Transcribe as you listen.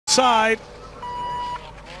side.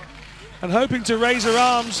 And hoping to raise her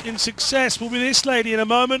arms in success will be this lady in a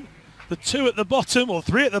moment. The 2 at the bottom, or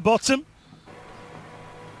 3 at the bottom.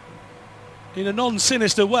 In a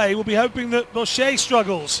non-sinister way, we'll be hoping that Bochet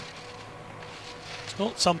struggles. It's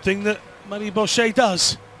not something that Marie Bochet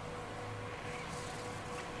does.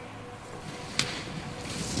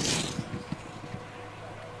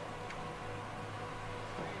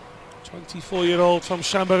 The 24-year-old from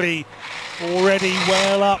Chambéry, already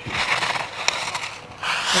well up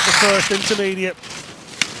at the first intermediate.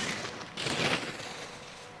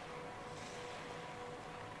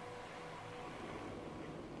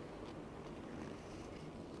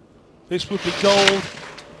 This would be gold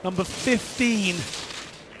number 15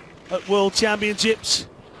 at World Championships.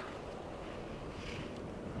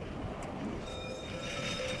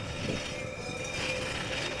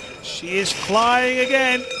 She is flying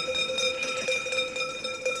again.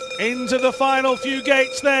 Into the final few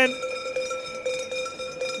gates then.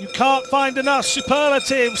 You can't find enough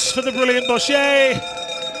superlatives for the brilliant Bochet.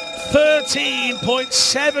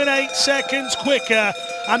 13.78 seconds quicker,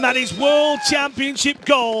 and that is World Championship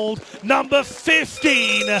gold, number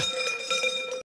 15